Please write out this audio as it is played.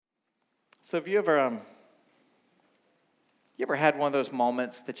So have you ever had one of those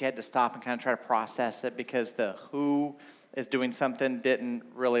moments that you had to stop and kind of try to process it because the who is doing something didn't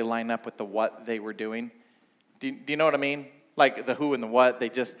really line up with the what they were doing? Do you know what I mean? Like the who and the what, they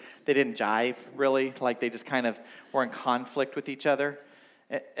didn't jive really. Like they just kind of were in conflict with each other.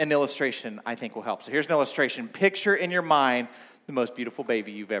 An illustration I think will help. So here's an illustration. Picture in your mind the most beautiful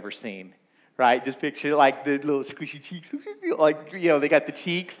baby you've ever seen. Right? Just picture like the little squishy cheeks. Like, they got the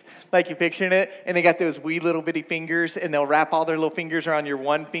cheeks, like you're picturing it. And they got those wee little bitty fingers. And they'll wrap all their little fingers around your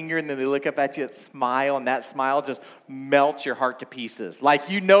one finger. And then they look up at you and smile. And that smile just melts your heart to pieces. Like,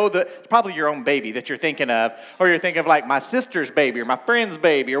 it's probably your own baby that you're thinking of. Or you're thinking of like my sister's baby or my friend's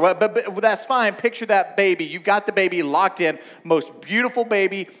baby. Or what? But that's fine. Picture that baby. You've got the baby locked in. Most beautiful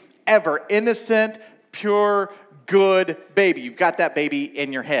baby ever. Innocent, pure, good baby. You've got that baby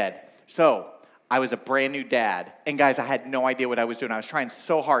in your head. So, I was a brand new dad. And guys, I had no idea what I was doing. I was trying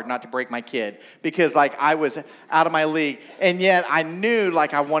so hard not to break my kid because I was out of my league. And yet I knew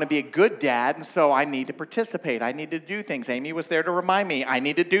I want to be a good dad. And so I need to participate. I need to do things. Amy was there to remind me. I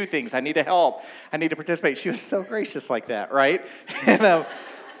need to do things. I need to help. I need to participate. She was so gracious like that, right?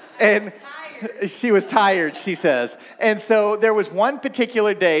 And she was tired, she says. And so there was one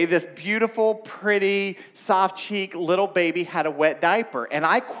particular day, this beautiful, pretty, soft-cheeked little baby had a wet diaper. And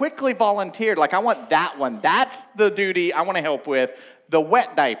I quickly volunteered, I want that one. That's the duty I want to help with, the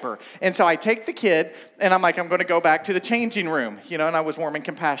wet diaper. And so I take the kid, and I'm going to go back to the changing room, and I was warm and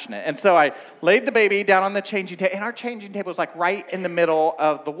compassionate. And so I laid the baby down on the changing table, and our changing table was right in the middle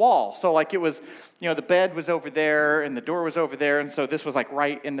of the wall. So it was, the bed was over there, and the door was over there, and so this was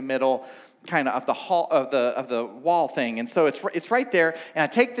right in the middle kind of the hall of the wall thing. And so it's right there, and I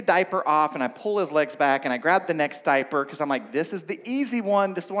take the diaper off, and I pull his legs back, and I grab the next diaper, because I'm this is the easy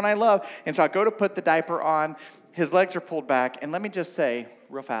one, this is the one I love. And so I go to put the diaper on, his legs are pulled back, and let me just say,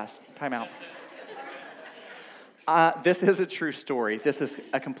 real fast, time out. This is a true story. This is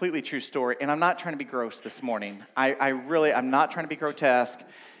a completely true story, and I'm not trying to be gross this morning. I'm not trying to be grotesque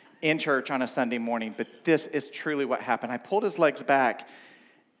in church on a Sunday morning, but this is truly what happened. I pulled his legs back.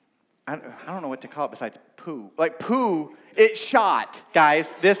 I don't know what to call it besides poo. Poo, it shot, guys.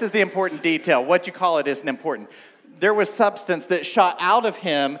 This is the important detail. What you call it isn't important. There was substance that shot out of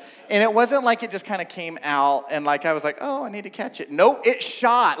him, and it wasn't it just kind of came out, and I was oh, I need to catch it. No, it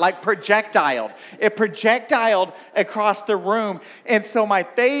shot, projectiled. It projectiled across the room, and so my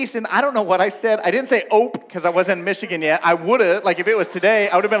face, and I don't know what I said. I didn't say "ope" because I wasn't in Michigan yet. I would have, if it was today,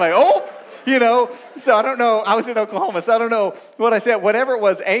 I would have been "ope." So I don't know. I was in Oklahoma, so I don't know what I said. Whatever it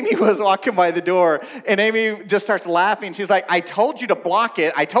was, Amy was walking by the door, and Amy just starts laughing. She's like, I told you to block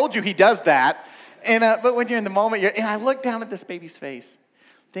it. I told you he does that. And but when you're in the moment, and I look down at this baby's face,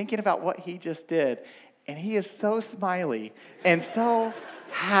 thinking about what he just did, and he is so smiley and so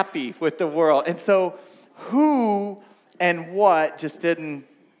happy with the world. And so who and what just didn't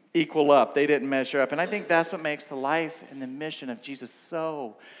equal up. They didn't measure up. And I think that's what makes the life and the mission of Jesus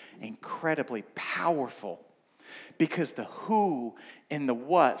so incredibly powerful. Because the who and the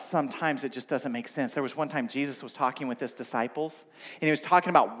what, sometimes it just doesn't make sense. There was one time Jesus was talking with his disciples, and he was talking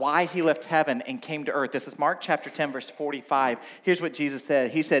about why he left heaven and came to earth. This is Mark chapter 10, verse 45. Here's what Jesus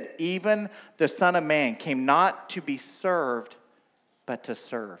said. He said, even the Son of Man came not to be served, but to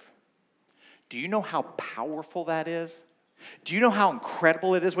serve. Do you know how powerful that is? Do you know how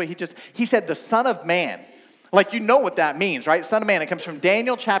incredible it is? He said the Son of Man. You know what that means, right? Son of Man. It comes from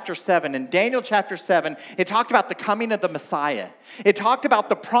Daniel chapter 7. In Daniel chapter 7, it talked about the coming of the Messiah. It talked about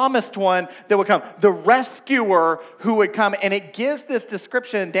the promised one that would come, the rescuer who would come. And it gives this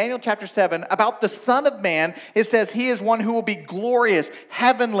description in Daniel chapter 7 about the Son of Man. It says he is one who will be glorious,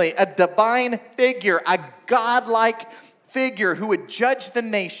 heavenly, a divine figure, a godlike figure who would judge the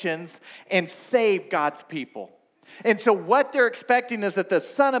nations and save God's people. And so what they're expecting is that the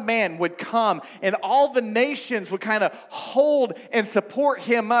Son of Man would come and all the nations would kind of hold and support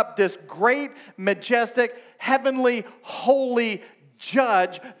him up, this great, majestic, heavenly, holy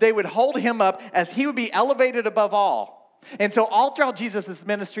judge. They would hold him up as he would be elevated above all. And so all throughout Jesus'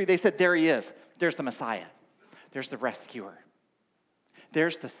 ministry, they said, there he is. There's the Messiah. There's the rescuer.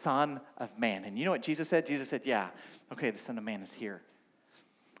 There's the Son of Man. And you know what Jesus said? Jesus said, yeah, okay, the Son of Man is here.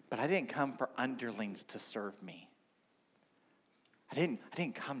 But I didn't come for underlings to serve me. I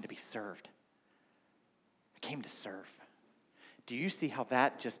didn't come to be served. I came to serve. Do you see how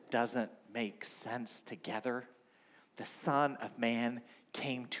that just doesn't make sense together? The Son of Man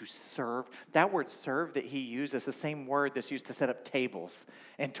came to serve. That word serve that he used is the same word that's used to set up tables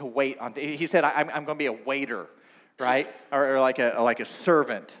and to wait on. He said, I'm going to be a waiter, right? Or like a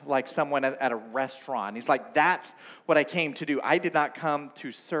servant, like someone at a restaurant. He's like, that's what I came to do. I did not come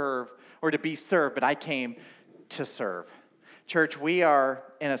to serve or to be served, but I came to serve. Church, we are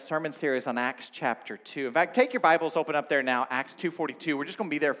in a sermon series on Acts chapter 2. In fact, take your Bibles, open up there now, Acts 2:42. We're just going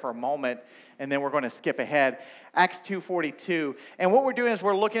to be there for a moment, and then we're going to skip ahead. Acts 2:42. And what we're doing is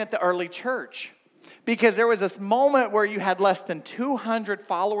we're looking at the early church. Because there was this moment where you had less than 200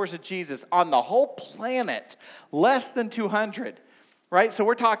 followers of Jesus on the whole planet. Less than 200. Right? So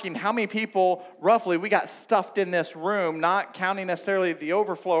we're talking how many people, roughly, we got stuffed in this room, not counting necessarily the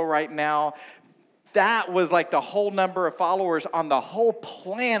overflow right now. That was like the whole number of followers on the whole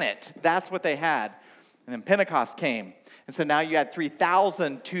planet. That's what they had. And then Pentecost came. And so now you had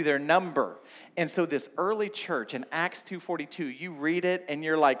 3,000 to their number. And so this early church in Acts 2:42, you read it and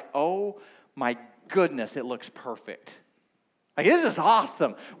you're like, oh my goodness, it looks perfect. Like, this is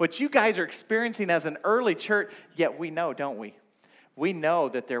awesome. What you guys are experiencing as an early church, yet we know, don't we? We know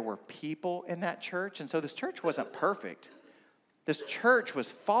that there were people in that church, and so this church wasn't perfect. This church was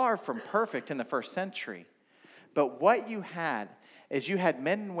far from perfect in the first century. But what you had is you had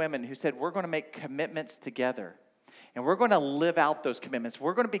men and women who said, we're going to make commitments together. And we're going to live out those commitments.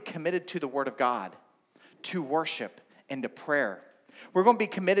 We're going to be committed to the Word of God, to worship, and to prayer. We're going to be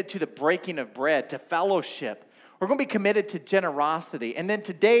committed to the breaking of bread, to fellowship. We're going to be committed to generosity. And then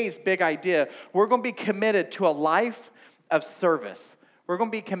today's big idea, we're going to be committed to a life of service. We're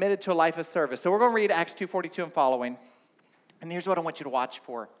going to be committed to a life of service. So we're going to read Acts 2:42 and following. And here's what I want you to watch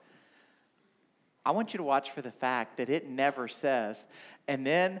for. I want you to watch for the fact that it never says, and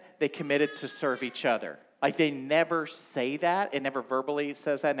then they committed to serve each other. Like, they never say that. It never verbally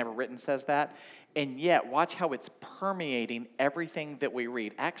says that, never written says that. And yet, watch how it's permeating everything that we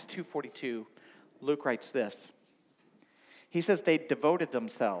read. Acts 2:42, Luke writes this. He says they devoted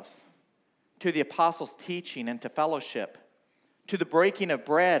themselves to the apostles' teaching and to fellowship, to the breaking of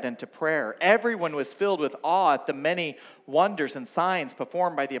bread and to prayer. Everyone was filled with awe at the many wonders and signs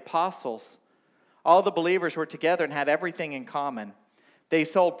performed by the apostles. All the believers were together and had everything in common. They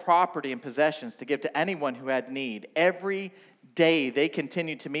sold property and possessions to give to anyone who had need. Every day they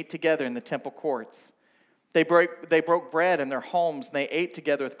continued to meet together in the temple courts. They broke bread in their homes, and they ate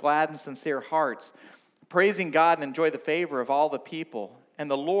together with glad and sincere hearts, praising God and enjoyed the favor of all the people.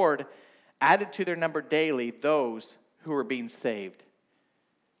 And the Lord added to their number daily those who were being saved.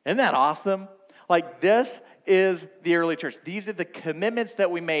 Isn't that awesome? Like, this is the early church. These are the commitments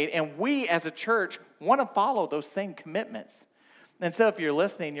that we made, and we as a church want to follow those same commitments. And so if you're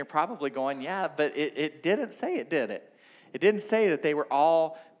listening, you're probably going, yeah, but it didn't say it, did it? It didn't say that they were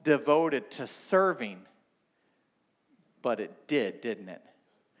all devoted to serving. But it did, didn't it?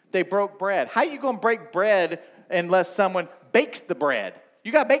 They broke bread. How are you going to break bread unless someone bakes the bread?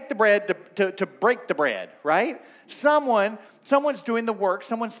 You got to bake the bread to break the bread, right? Someone's doing the work.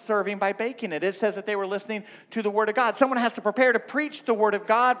 Someone's serving by baking it. It says that they were listening to the Word of God. Someone has to prepare to preach the Word of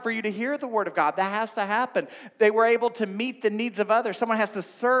God for you to hear the Word of God. That has to happen. They were able to meet the needs of others. Someone has to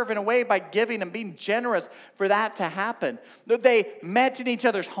serve in a way by giving and being generous for that to happen. They met in each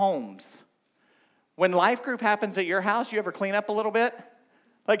other's homes. When life group happens at your house, you ever clean up a little bit?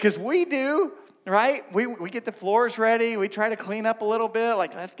 Like, because we do. Right? We get the floors ready. We try to clean up a little bit.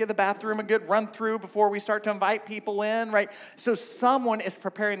 Like, let's give the bathroom a good run through before we start to invite people in, right? So someone is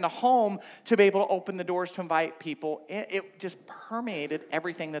preparing the home to be able to open the doors to invite people. It just permeated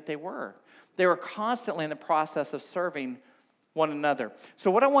everything that they were. They were constantly in the process of serving one another. So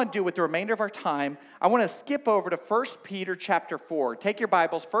what I want to do with the remainder of our time, I want to skip over to 1 Peter chapter 4. Take your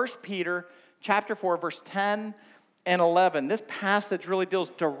Bibles, 1 Peter chapter 4, verse 10 and 11. This passage really deals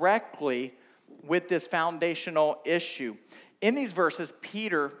directly with this foundational issue. In these verses,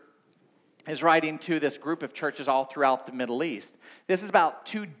 Peter is writing to this group of churches all throughout the Middle East. This is about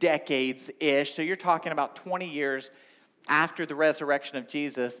 2 decades-ish, so you're talking about 20 years after the resurrection of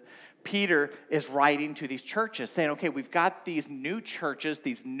Jesus. Peter is writing to these churches saying, okay, we've got these new churches,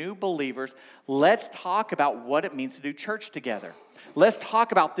 these new believers. Let's talk about what it means to do church together. Let's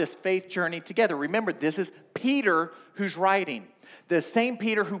talk about this faith journey together. Remember, this is Peter who's writing. The same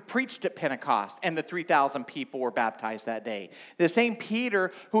Peter who preached at Pentecost and the 3,000 people were baptized that day. The same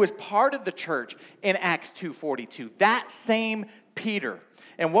Peter who was part of the church in Acts 2:42. That same Peter.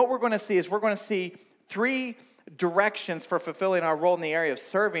 And what we're going to see is we're going to see 3 directions for fulfilling our role in the area of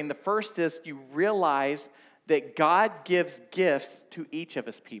serving. The first is you realize that God gives gifts to each of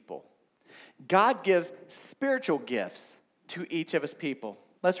his people. God gives spiritual gifts to each of his people.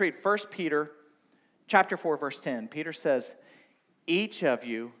 Let's read 1 Peter chapter 4, verse 10. Peter says, each of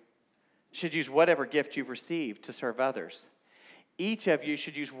you should use whatever gift you've received to serve others, each of you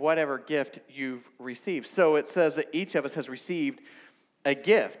should use whatever gift you've received. So it says that each of us has received a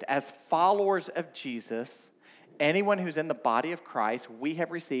gift. As followers of Jesus, anyone who's in the body of Christ, we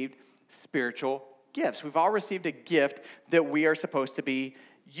have received spiritual gifts. We've all received a gift that we are supposed to be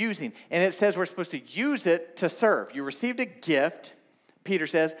using. And it says we're supposed to use it to serve. You received a gift, Peter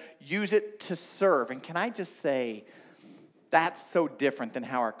says, use it to serve. And can I just say, that's so different than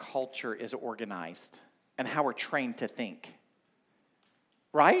how our culture is organized and how we're trained to think.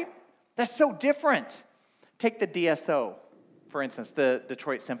 Right? That's so different. Take the DSO, for instance, the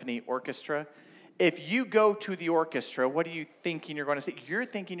Detroit Symphony Orchestra. If you go to the orchestra, what are you thinking you're going to see? You're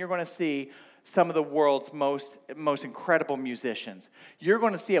thinking you're going to see some of the world's most incredible musicians. You're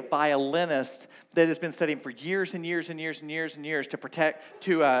going to see a violinist that has been studying for years and years and years and years and years to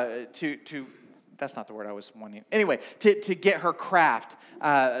that's not the word I was wanting. Anyway, to get her craft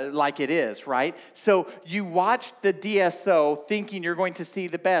like it is, right? So you watch the DSO thinking you're going to see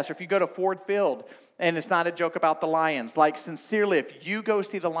the best. Or if you go to Ford Field, and it's not a joke about the Lions, like sincerely, if you go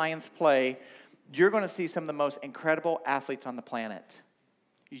see the Lions play, you're going to see some of the most incredible athletes on the planet.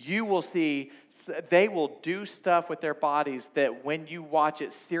 You will see, they will do stuff with their bodies that when you watch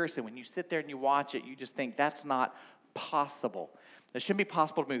it seriously, when you sit there and you watch it, you just think that's not possible. It shouldn't be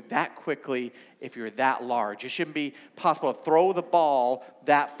possible to move that quickly if you're that large. It shouldn't be possible to throw the ball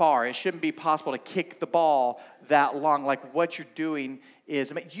that far. It shouldn't be possible to kick the ball that long. Like what you're doing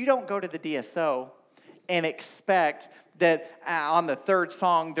is, you don't go to the DSO and expect that on the third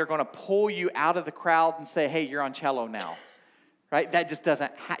song, they're going to pull you out of the crowd and say, hey, you're on cello now. Right? That just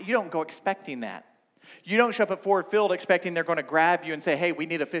doesn't, you don't go expecting that. You don't show up at Ford Field expecting they're going to grab you and say, hey, we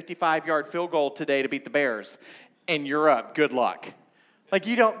need a 55-yard field goal today to beat the Bears. And you're up. Good luck. Like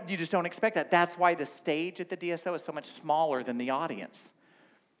you just don't expect that. That's why the stage at the DSO is so much smaller than the audience.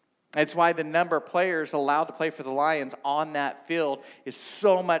 That's why the number of players allowed to play for the Lions on that field is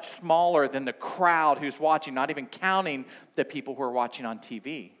so much smaller than the crowd who's watching, not even counting the people who are watching on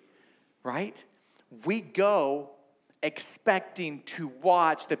TV. Right? We go expecting to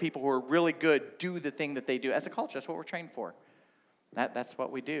watch the people who are really good do the thing that they do. As a culture, that's what we're trained for. That's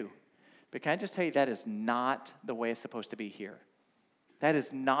what we do. But can I just tell you, that is not the way it's supposed to be here. That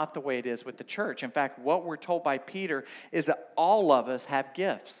is not the way it is with the church. In fact, what we're told by Peter is that all of us have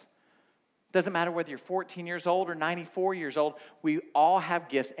gifts. Doesn't matter whether you're 14 years old or 94 years old, we all have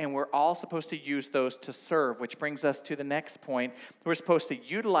gifts, and we're all supposed to use those to serve, which brings us to the next point. We're supposed to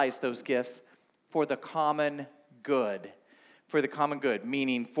utilize those gifts for the common good. For the common good,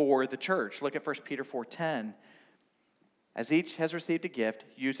 meaning for the church. Look at 1 Peter 4:10. As each has received a gift,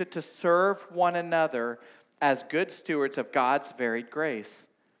 use it to serve one another as good stewards of God's varied grace.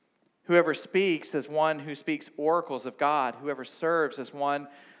 Whoever speaks as one who speaks oracles of God. Whoever serves as one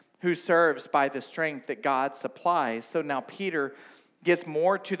who serves by the strength that God supplies. So now Peter gets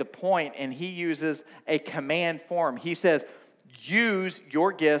more to the point, and he uses a command form. He says, use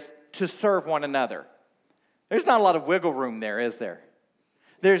your gifts to serve one another. There's not a lot of wiggle room there, is there?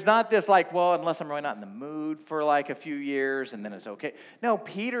 There's not this like, well, unless I'm really not in the mood for like a few years, and then it's okay. No,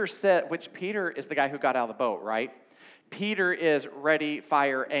 Peter said, which Peter is the guy who got out of the boat, right? Peter is ready,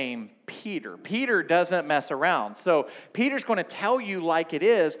 fire, aim, Peter. Peter doesn't mess around. So Peter's going to tell you like it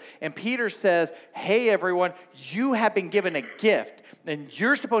is, and Peter says, hey, everyone, you have been given a gift, and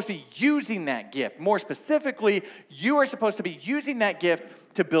you're supposed to be using that gift. More specifically, you are supposed to be using that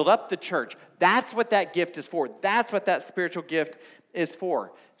gift to build up the church. That's what that gift is for. That's what that spiritual gift is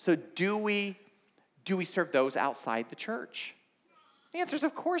for. So do we serve those outside the church? The answer is,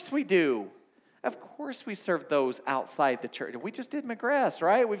 of course we do. Of course we serve those outside the church. We just did McGrath,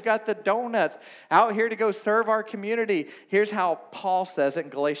 right? We've got the donuts out here to go serve our community. Here's how Paul says it in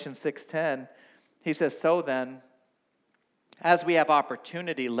Galatians 6:10. He says, so then, as we have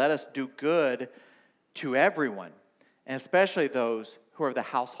opportunity, let us do good to everyone, and especially those who are of the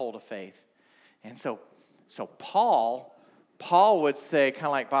household of faith. And so Paul would say, kind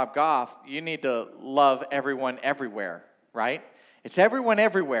of like Bob Goff, you need to love everyone everywhere, right? It's everyone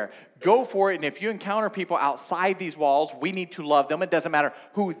everywhere. Go for it, and if you encounter people outside these walls, we need to love them. It doesn't matter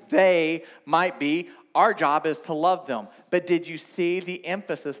who they might be. Our job is to love them. But did you see the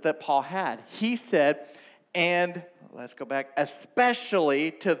emphasis that Paul had? He said, and let's go back, especially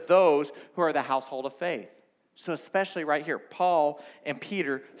to those who are the household of faith. So especially right here, Paul and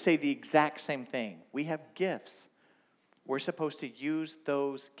Peter say the exact same thing. We have gifts. We're supposed to use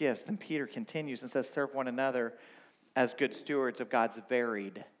those gifts. Then Peter continues and says, serve one another as good stewards of God's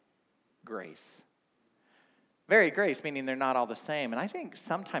varied grace. Varied grace, meaning they're not all the same. And I think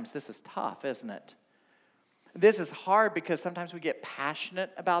sometimes this is tough, isn't it? This is hard because sometimes we get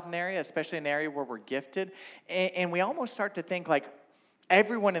passionate about an area, especially an area where we're gifted, and we almost start to think like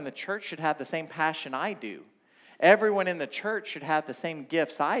everyone in the church should have the same passion I do. Everyone in the church should have the same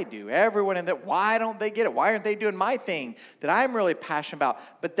gifts I do. Everyone in that, why don't they get it? Why aren't they doing my thing that I'm really passionate about?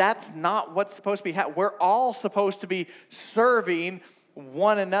 But that's not what's supposed to be happening. We're all supposed to be serving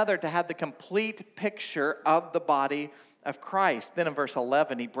one another to have the complete picture of the body of Christ. Then in verse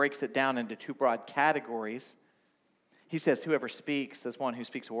 11, he breaks it down into two broad categories. He says, whoever speaks is one who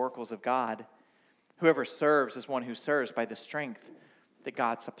speaks oracles of God. Whoever serves is one who serves by the strength that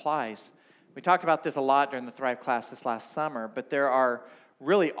God supplies. We talked about this a lot during the Thrive class this last summer, but there are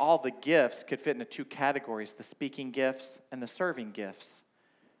really all the gifts could fit into two categories, the speaking gifts and the serving gifts.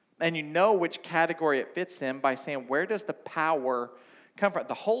 And you know which category it fits in by saying, where does the power come from?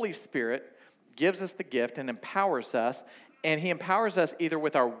 The Holy Spirit gives us the gift and empowers us, and he empowers us either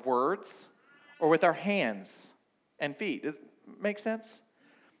with our words or with our hands and feet. Does it make sense?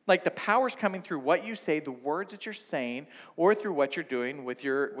 Like the power's coming through what you say, the words that you're saying, or through what you're doing with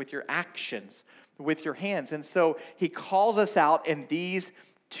your actions, with your hands. And so he calls us out in these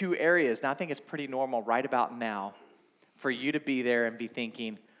two areas. Now, I think it's pretty normal right about now for you to be there and be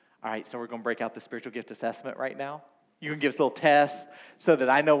thinking, all right, so we're going to break out the spiritual gift assessment right now. You can give us a little test so that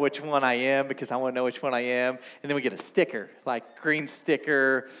I know which one I am because I want to know which one I am. And then we get a sticker, like green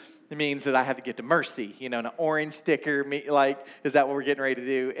sticker. It means that I have to get to mercy, and an orange sticker, like, is that what we're getting ready to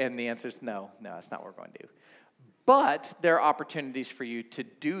do? And the answer is no, that's not what we're going to do. But there are opportunities for you to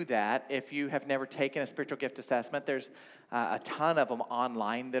do that. If you have never taken a spiritual gift assessment, there's a ton of them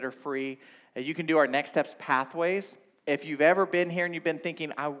online that are free. You can do our Next Steps Pathways. If you've ever been here and you've been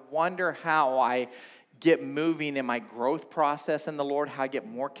thinking, I wonder how I get moving in my growth process in the Lord, how I get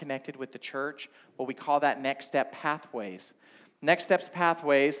more connected with the church, well, we call that Next Step Pathways. Next Steps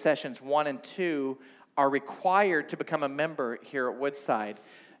Pathways, sessions 1 and 2, are required to become a member here at Woodside.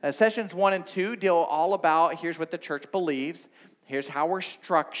 Sessions 1 and 2 deal all about, here's what the church believes, here's how we're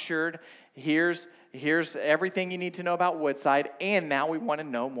structured, here's everything you need to know about Woodside, and now we want to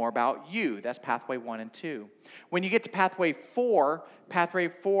know more about you. That's Pathway 1 and 2. When you get to Pathway 4,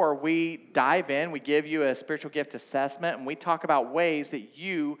 we dive in, we give you a spiritual gift assessment, and we talk about ways that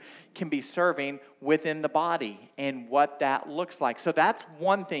you can be serving within the body and what that looks like. So that's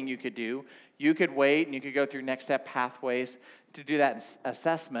one thing you could do. You could wait and you could go through Next Step Pathways to do that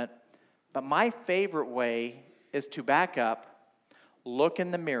assessment. But my favorite way is to back up, look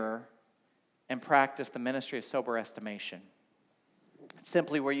in the mirror, and practice the ministry of sober estimation.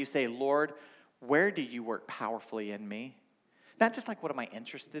 Simply where you say, Lord, where do you work powerfully in me? Not just like, what am I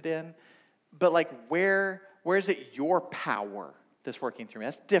interested in? But like, where is it your power that's working through me?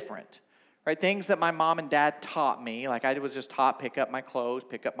 That's different, right? Things that my mom and dad taught me, like I was just taught, pick up my clothes,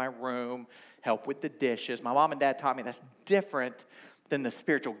 pick up my room, help with the dishes. My mom and dad taught me that's different than the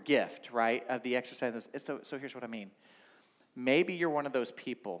spiritual gift, right, of the exercise. So here's what I mean. Maybe you're one of those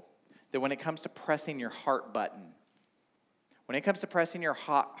people that when it comes to pressing your heart button,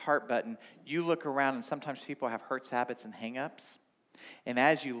 you look around and sometimes people have hurts, habits, and hang-ups. And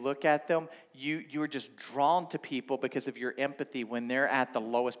as you look at them, you're just drawn to people because of your empathy when they're at the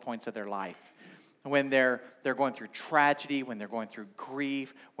lowest points of their life. When they're going through tragedy, when they're going through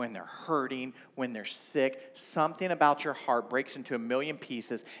grief, when they're hurting, when they're sick, something about your heart breaks into a million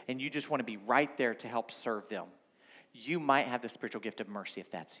pieces and you just want to be right there to help serve them. You might have the spiritual gift of mercy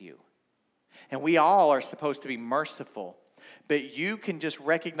if that's you. And we all are supposed to be merciful. But you can just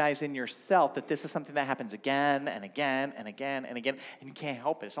recognize in yourself that this is something that happens again and again and again and again, and you can't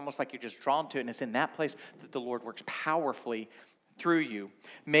help it. It's almost like you're just drawn to it, and it's in that place that the Lord works powerfully through you.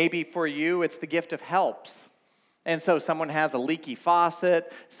 Maybe for you, it's the gift of helps. And so someone has a leaky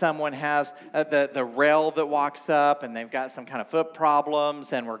faucet, someone has the rail that walks up, and they've got some kind of foot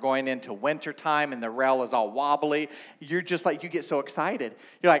problems, and we're going into winter time, and the rail is all wobbly. You're just like, you get so excited.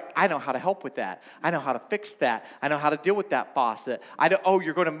 You're like, I know how to help with that. I know how to fix that. I know how to deal with that faucet.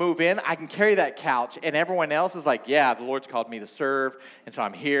 You're going to move in? I can carry that couch. And everyone else is like, yeah, the Lord's called me to serve, and so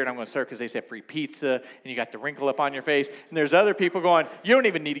I'm here, and I'm going to serve because they said free pizza, and you got the wrinkle up on your face. And there's other people going, you don't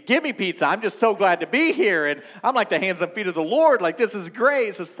even need to give me pizza. I'm just so glad to be here, and I'm like the hands and feet of the Lord, like this is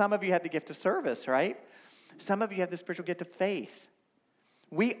great. So some of you have the gift of service, right? Some of you have the spiritual gift of faith.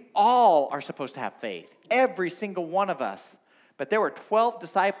 We all are supposed to have faith, every single one of us. But there were 12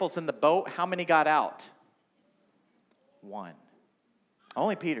 disciples in the boat. How many got out? One.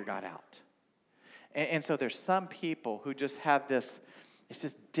 Only Peter got out. And so there's some people who just have this, it's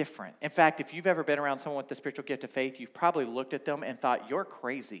just different. In fact, if you've ever been around someone with the spiritual gift of faith, you've probably looked at them and thought, you're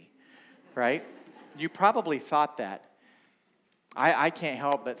crazy, right? You probably thought that. I can't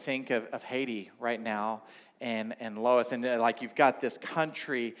help but think of Haiti right now and Lois, and like you've got this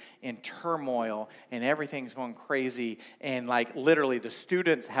country in turmoil, and everything's going crazy, and like literally the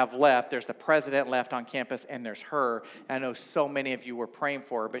students have left. There's the president left on campus, and there's her. And I know so many of you were praying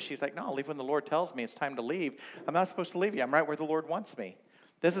for her, but she's like, no, I'll leave when the Lord tells me it's time to leave. I'm not supposed to leave you. I'm right where the Lord wants me.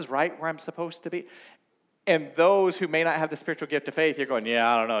 This is right where I'm supposed to be. And those who may not have the spiritual gift of faith, you're going,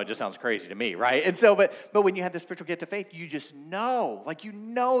 yeah, I don't know, it just sounds crazy to me, right? And so, but when you have the spiritual gift of faith, you just know, like you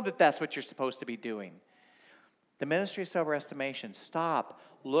know that that's what you're supposed to be doing. The ministry of sober estimation. Stop,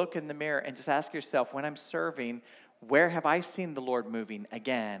 look in the mirror, and just ask yourself, when I'm serving, where have I seen the Lord moving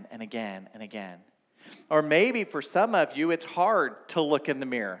again and again and again? Or maybe for some of you, it's hard to look in the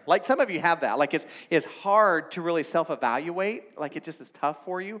mirror. Like some of you have that. Like it's hard to really self-evaluate. Like it just is tough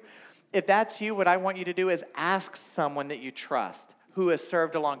for you. If that's you, what I want you to do is ask someone that you trust who has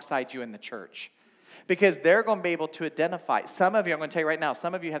served alongside you in the church. Because they're going to be able to identify. Some of you, I'm going to tell you right now,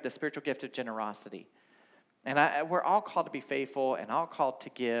 some of you have the spiritual gift of generosity. And we're all called to be faithful and all called to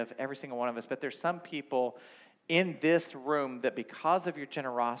give, every single one of us. But there's some people in this room that because of your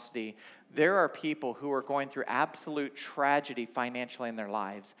generosity, there are people who are going through absolute tragedy financially in their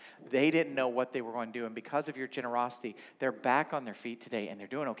lives. They didn't know what they were going to do. And because of your generosity, they're back on their feet today and they're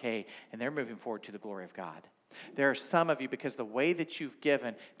doing okay and they're moving forward to the glory of God. There are some of you, because the way that you've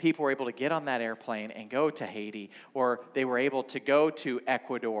given, people were able to get on that airplane and go to Haiti, or they were able to go to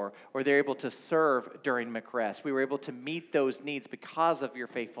Ecuador, or they're able to serve during McRest. We were able to meet those needs because of your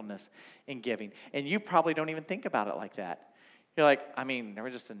faithfulness in giving. And you probably don't even think about it like that. You're like, I mean, there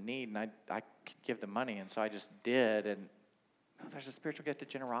was just a need, and I could give the money, and so I just did. And there's a spiritual gift of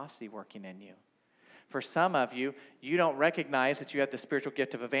generosity working in you. For some of you, you don't recognize that you have the spiritual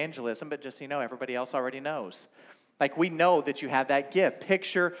gift of evangelism, but just so you know, everybody else already knows. Like we know that you have that gift.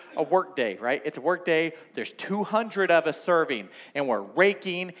 Picture a work day, right? It's a work day. There's 200 of us serving, and we're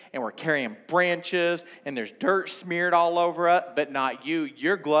raking, and we're carrying branches, and there's dirt smeared all over it, but not you.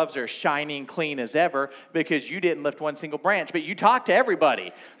 Your gloves are shining clean as ever because you didn't lift one single branch, but you talk to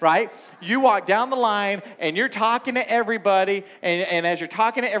everybody, right? You walk down the line, and you're talking to everybody, and as you're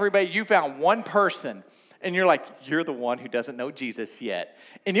talking to everybody, you found one person. And you're like, you're the one who doesn't know Jesus yet.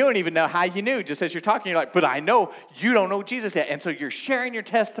 And you don't even know how you knew. Just as you're talking, you're like, but I know you don't know Jesus yet. And so you're sharing your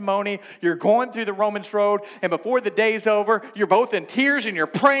testimony. You're going through the Romans road. And before the day's over, you're both in tears and you're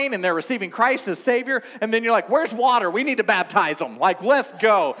praying and they're receiving Christ as Savior. And then you're like, where's water? We need to baptize them. Like, let's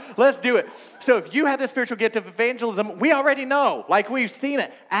go. Let's do it. So if you have the spiritual gift of evangelism, we already know. Like, we've seen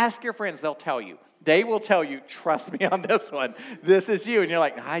it. Ask your friends. They'll tell you. They will tell you, trust me on this one. This is you. And you're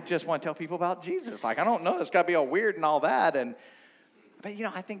like, I just want to tell people about Jesus. Like, I don't know. It's got to be all weird and all that. But,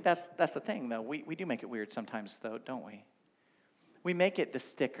 I think that's the thing, though. We do make it weird sometimes, though, don't we? We make it the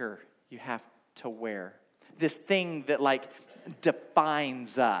sticker you have to wear. This thing that, like,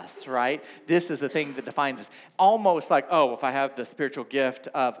 defines us, right? This is the thing that defines us. Almost like, oh, if I have the spiritual gift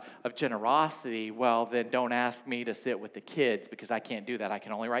of generosity, well, then don't ask me to sit with the kids because I can't do that. I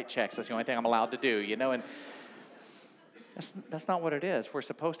can only write checks. That's the only thing I'm allowed to do, And that's not what it is. We're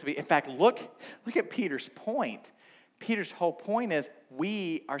supposed to be. In fact, look at Peter's point. Peter's whole point is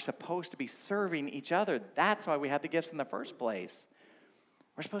we are supposed to be serving each other. That's why we have the gifts in the first place.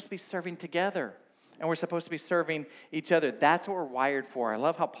 We're supposed to be serving together. And we're supposed to be serving each other. That's what we're wired for. I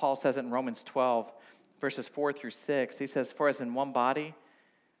love how Paul says it in Romans 12, verses 4 through 6. He says, for as in one body,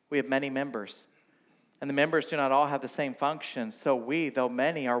 we have many members. And the members do not all have the same function. So we, though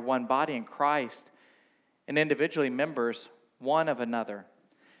many, are one body in Christ, and individually members one of another,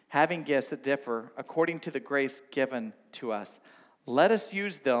 having gifts that differ according to the grace given to us. Let us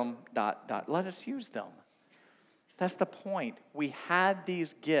use them, ... Let us use them. That's the point. We had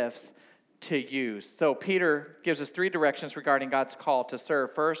these gifts to use. So Peter gives us 3 directions regarding God's call to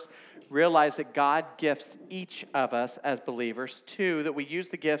serve. First, realize that God gifts each of us as believers. 2, that we use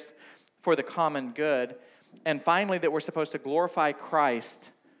the gifts for the common good. And finally, that we're supposed to glorify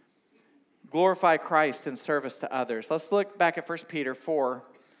Christ in service to others. Let's look back at 1 Peter 4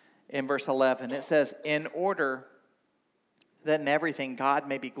 in verse 11. It says, in order that in everything God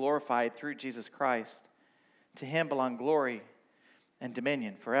may be glorified through Jesus Christ, to him belong glory and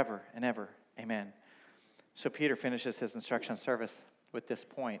dominion forever and ever. Amen. So Peter finishes his instruction service with this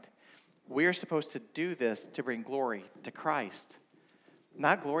point. We are supposed to do this to bring glory to Christ.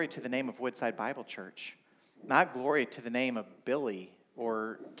 Not glory to the name of Woodside Bible Church. Not glory to the name of Billy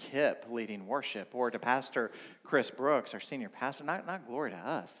or Kip leading worship, or to Pastor Chris Brooks, our senior pastor. Not glory to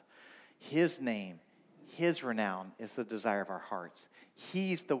us. His name, his renown is the desire of our hearts.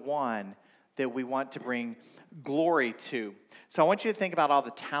 He's the one that we want to bring glory to. So I want you to think about all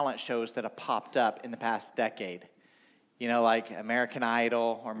the talent shows that have popped up in the past decade. like American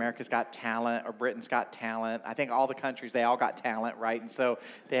Idol or America's Got Talent or Britain's Got Talent. I think all the countries, they all got talent, right? And so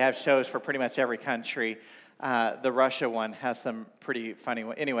they have shows for pretty much every country. The Russia one has some pretty funny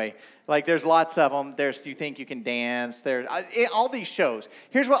ones. Anyway, there's lots of them. There's You Think You Can Dance. There's all these shows.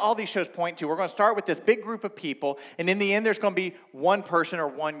 Here's what all these shows point to. We're going to start with this big group of people, and in the end, there's going to be one person or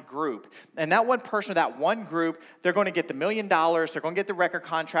one group. And that one person or that one group, they're going to get the $1 million. They're going to get the record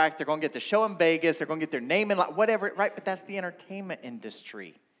contract. They're going to get the show in Vegas. They're going to get their name in, whatever, right? But that's the entertainment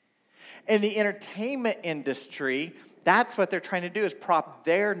industry. In the entertainment industry, that's what they're trying to do, is prop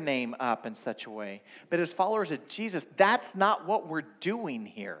their name up in such a way. But as followers of Jesus, that's not what we're doing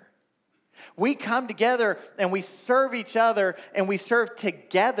here. We come together and we serve each other and we serve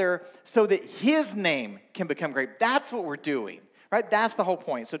together so that his name can become great. That's what we're doing, right? That's the whole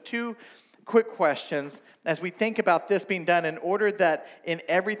point. So 2 quick questions as we think about this being done in order that in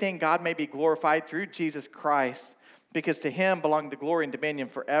everything God may be glorified through Jesus Christ, because to him belong the glory and dominion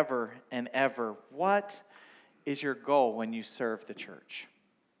forever and ever. What is your goal when you serve the church?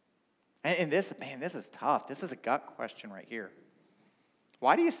 And this is tough. This is a gut question right here.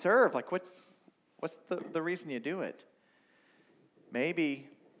 Why do you serve? What's the reason you do it? Maybe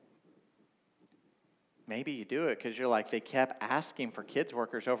you do it because you're they kept asking for kids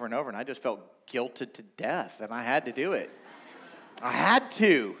workers over and over, and I just felt guilted to death, and I had to do it. I had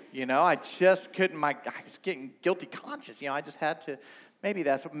to, I just couldn't, I was getting guilty conscious, I just had to.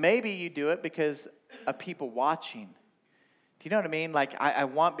 Maybe you do it because of people watching. Do you know what I mean? I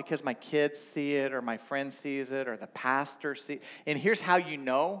want because my kids see it or my friend sees it or the pastor sees it. And here's how you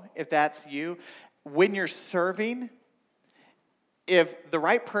know if that's you. When you're serving, if the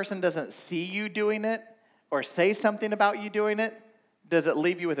right person doesn't see you doing it or say something about you doing it, does it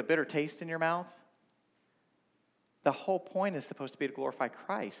leave you with a bitter taste in your mouth? The whole point is supposed to be to glorify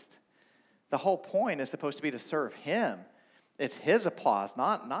Christ. The whole point is supposed to be to serve him. It's his applause,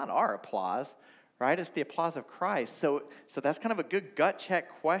 not our applause, right? It's the applause of Christ. So that's kind of a good gut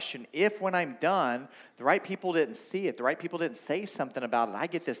check question. If when I'm done, the right people didn't see it, the right people didn't say something about it, I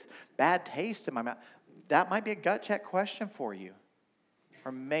get this bad taste in my mouth, that might be a gut check question for you.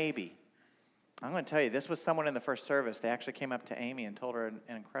 Or maybe. I'm going to tell you, this was someone in the first service. They actually came up to Amy and told her an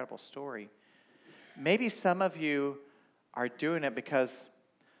incredible story. Maybe some of you are doing it because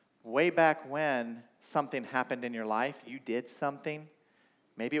way back when something happened in your life, you did something.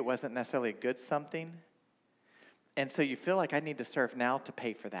 Maybe it wasn't necessarily a good something. And so you feel like I need to serve now to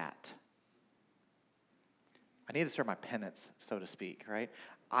pay for that. I need to serve my penance, so to speak, right?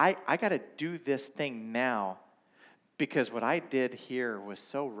 I got to do this thing now because what I did here was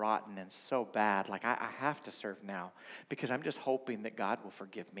so rotten and so bad. I have to serve now because I'm just hoping that God will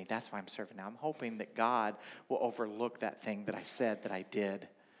forgive me. That's why I'm serving now. I'm hoping that God will overlook that thing that I said that I did,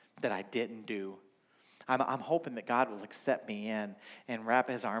 that I didn't do. I'm hoping that God will accept me in and wrap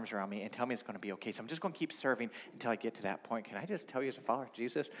his arms around me and tell me it's going to be okay. So I'm just going to keep serving until I get to that point. Can I just tell you as a follower of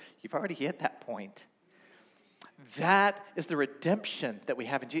Jesus, you've already hit that point. That is the redemption that we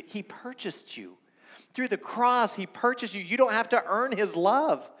have in Jesus. He purchased you. Through the cross, he purchased you. You don't have to earn his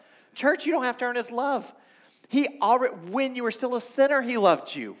love. Church, you don't have to earn his love. When you were still a sinner, he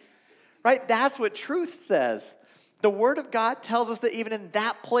loved you. Right? That's what truth says. The Word of God tells us that even in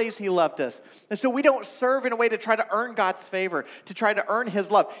that place, he loved us. And so we don't serve in a way to try to earn God's favor, to try to earn his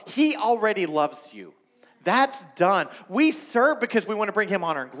love. He already loves you. That's done. We serve because we want to bring him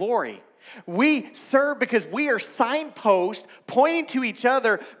honor and glory. We serve because we are signposts pointing to each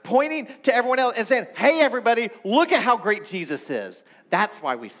other, pointing to everyone else and saying, hey, everybody, look at how great Jesus is. That's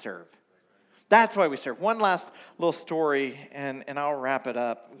why we serve. That's why we serve. One last little story, and I'll wrap it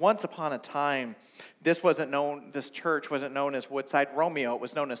up. Once upon a time, this church wasn't known as Woodside Romeo. It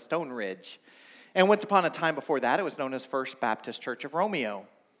was known as Stone Ridge. And once upon a time before that, it was known as First Baptist Church of Romeo.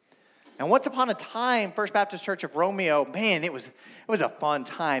 And once upon a time, First Baptist Church of Romeo, man, it was a fun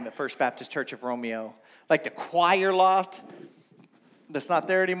time at First Baptist Church of Romeo. Like the choir loft, that's not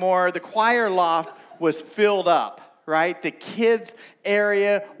there anymore. The choir loft was filled up, right? The kids'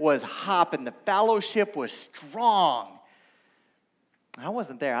 area was hopping. The fellowship was strong. I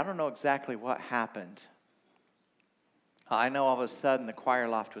wasn't there. I don't know exactly what happened. I know all of a sudden the choir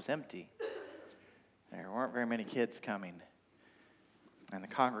loft was empty. There weren't very many kids coming. And the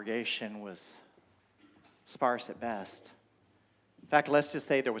congregation was sparse at best. In fact, let's just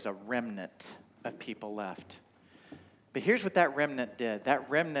say there was a remnant of people left. But here's what that remnant did. That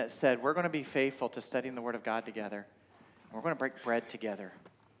remnant said, we're going to be faithful to studying the Word of God together. We're going to break bread together.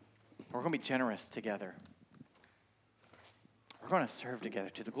 We're going to be generous together. We're going to serve together.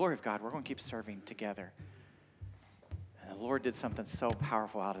 To the glory of God, we're going to keep serving together. And the Lord did something so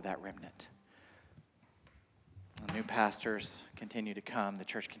powerful out of that remnant. New pastors continue to come. The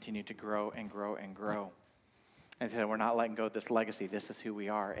church continued to grow and grow and grow. And so we're not letting go of this legacy. This is who we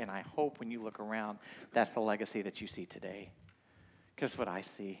are. And I hope when you look around, that's the legacy that you see today. Because what I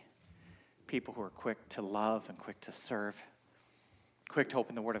see, people who are quick to love and quick to serve, quick to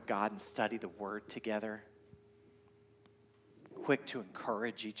open the Word of God and study the Word together, quick to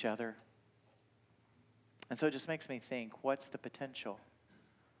encourage each other. And so it just makes me think, what's the potential?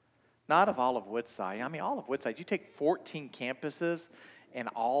 Not of all of Woodside. I mean, all of Woodside, you take 14 campuses and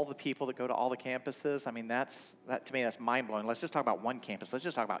all the people that go to all the campuses, I mean, that to me, that's mind-blowing. Let's just talk about one campus. Let's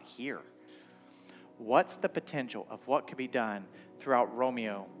just talk about here. What's the potential of what could be done throughout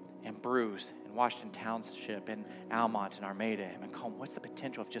Romeo and Bruce and Washington Township and Almont and Armada and Macomb? What's the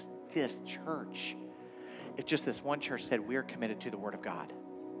potential of just this church? If just this one church said, we're committed to the Word of God,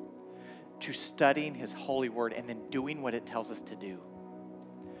 to studying His holy Word and then doing what it tells us to do.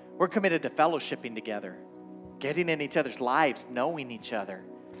 We're committed to fellowshipping together, getting in each other's lives, knowing each other.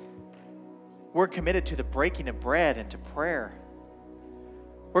 We're committed to the breaking of bread and to prayer.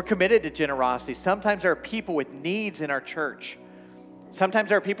 We're committed to generosity. Sometimes there are people with needs in our church. Sometimes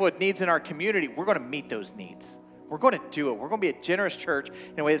there are people with needs in our community. We're going to meet those needs. We're going to do it. We're going to be a generous church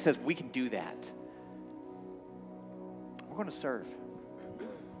in a way that says we can do that. We're going to serve.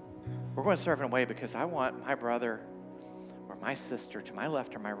 We're going to serve in a way because I want my brother or my sister to my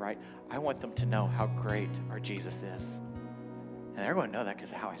left or my right, I want them to know how great our Jesus is. And they're going to know that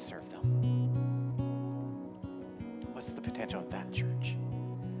because of how I serve them. What's the potential of that church?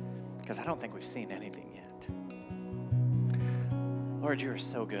 Because I don't think we've seen anything yet. Lord, you are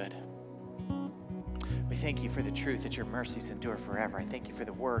so good. We thank you for the truth that your mercies endure forever. I thank you for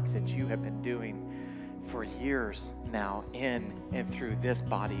the work that you have been doing for years now in and through this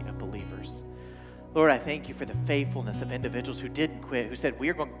body of believers. Lord, I thank you for the faithfulness of individuals who didn't quit, who said, we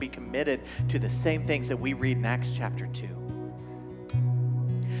are going to be committed to the same things that we read in Acts chapter 2.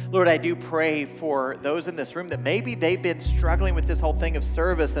 Lord, I do pray for those in this room that maybe they've been struggling with this whole thing of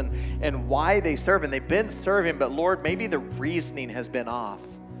service and why they serve, and they've been serving, but Lord, maybe the reasoning has been off.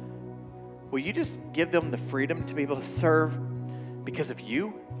 Will you just give them the freedom to be able to serve because of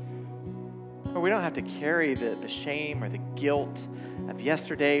you? Or we don't have to carry the shame or the guilt of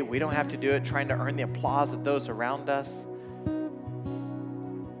yesterday. We don't have to do it trying to earn the applause of those around us.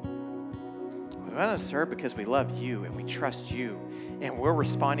 We want to serve because we love you and we trust you, and we're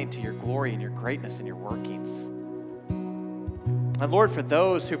responding to your glory and your greatness and your workings. And Lord, for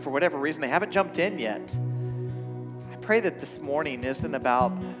those who, for whatever reason, they haven't jumped in yet, I pray that this morning isn't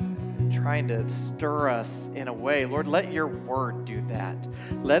about trying to stir us in a way. Lord, let your word do that.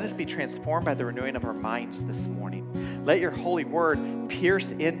 Let us be transformed by the renewing of our minds this morning. Let your holy word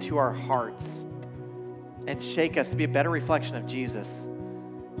pierce into our hearts and shake us to be a better reflection of Jesus,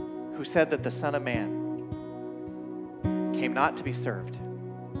 who said that the Son of Man came not to be served,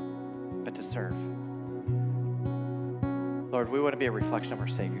 but to serve. Lord, we want to be a reflection of our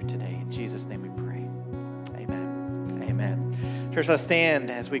Savior today. In Jesus' name we pray. Amen. Amen. Church, let's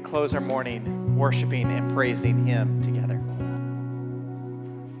stand as we close our morning worshiping and praising Him together.